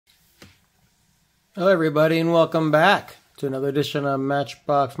Hello everybody and welcome back to another edition of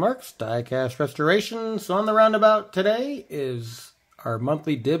Matchbox Marks Diecast Restoration. So on the roundabout today is our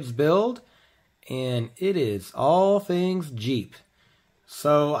monthly DIBs build, and it is all things Jeep.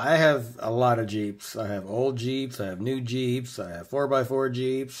 So I have a lot of Jeeps. I have old Jeeps, I have new Jeeps, I have 4x4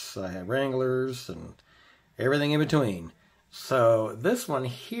 Jeeps, I have Wranglers, and everything in between. So this one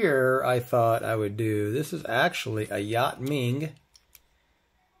here I thought I would do. This is actually a Yacht Ming.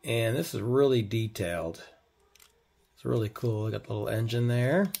 And this is really detailed. It's really cool. I got the little engine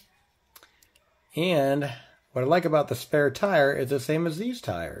there. And what I like about the spare tire is the same as these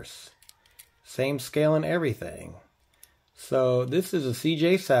tires. Same scale and everything. So this is a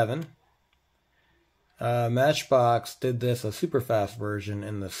CJ7. Matchbox did this, a super fast version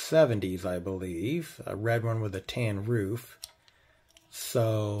in the 70s, I believe. A red one with a tan roof.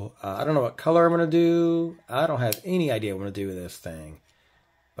 So I don't know what color I'm going to do. I don't have any idea what I'm going to do with this thing.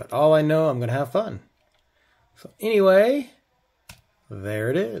 But all I know, I'm going to have fun. So anyway, there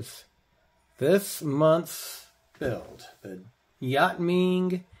it is. This month's build. The Yacht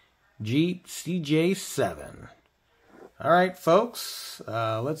Ming Jeep CJ7. All right, folks.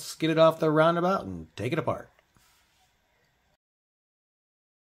 Let's get it off the roundabout and take it apart.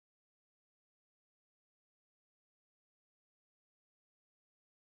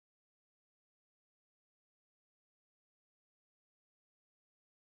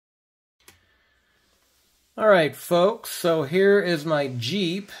 Alright folks, so here is my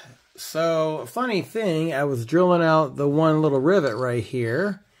Jeep. So, funny thing, I was drilling out the one little rivet right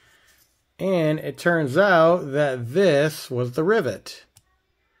here, and it turns out that this was the rivet.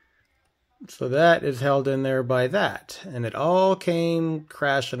 So that is held in there by that, and it all came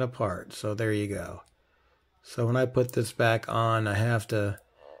crashing apart. So there you go. So when I put this back on, I have to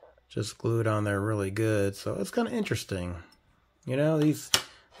just glue it on there really good. So it's kind of interesting. You know, these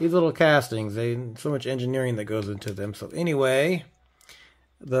little castings, so much engineering that goes into them. So anyway,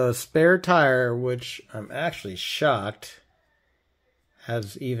 the spare tire, which I'm actually shocked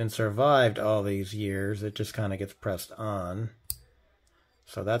has even survived all these years. It just kind of gets pressed on.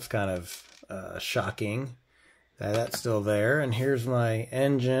 So that's kind of shocking that that's still there. And here's my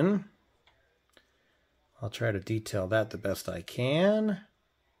engine. I'll try to detail that the best I can.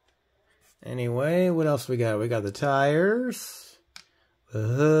 Anyway, what else we got? We got the tires. The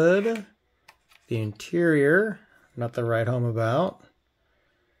hood, the interior, not the right home about.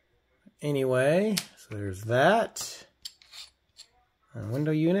 Anyway, so there's that. A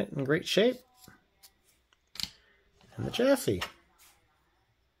window unit in great shape. And the chassis.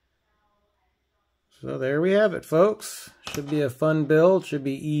 So there we have it, folks. Should be a fun build, should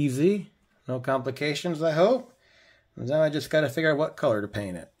be easy. No complications, I hope. And now I just got to figure out what color to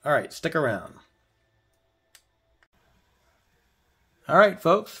paint it. Alright, stick around. Alright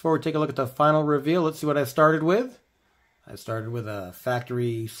folks, before we take a look at the final reveal, let's see what I started with. I started with a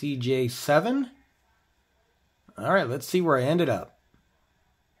factory CJ7. Alright, let's see where I ended up.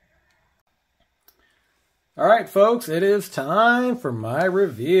 Alright folks, it is time for my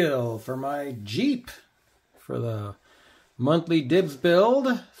reveal for my Jeep. For the monthly DIBs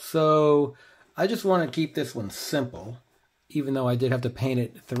build. So, I just want to keep this one simple. Even though I did have to paint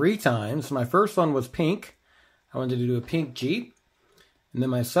it 3 times. My first one was pink. I wanted to do a pink Jeep. And then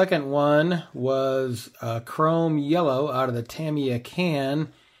my second one was chrome yellow out of the Tamiya can,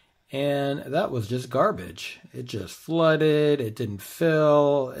 and that was just garbage. It just flooded, it didn't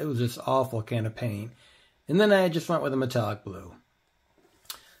fill, it was just awful can of paint. And then I just went with a metallic blue.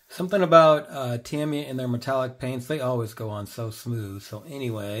 Something about Tamiya and their metallic paints, they always go on so smooth. So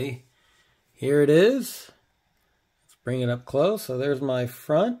anyway, here it is. Let's bring it up close. So there's my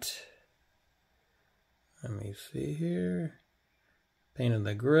front. Let me see here. Painted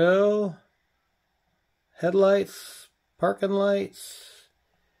the grill, headlights, parking lights,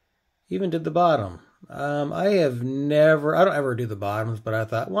 even did the bottom. I don't ever do the bottoms, but I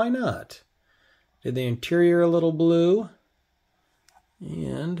thought, why not? Did the interior a little blue,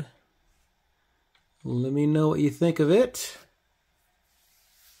 and let me know what you think of it.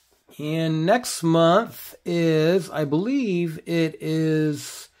 And next month is, I believe it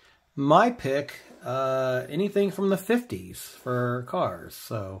is my pick, anything from the 50s for cars.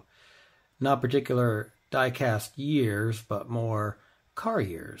 So not particular die-cast years, but more car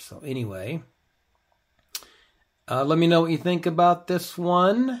years. So anyway, let me know what you think about this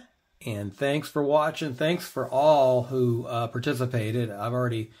one. And thanks for watching. Thanks for all who participated. I've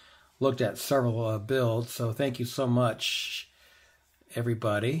already looked at several builds. So thank you so much,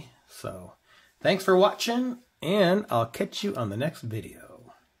 everybody. So thanks for watching, and I'll catch you on the next video.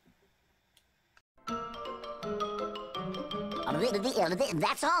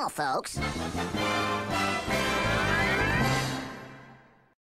 That's all, folks.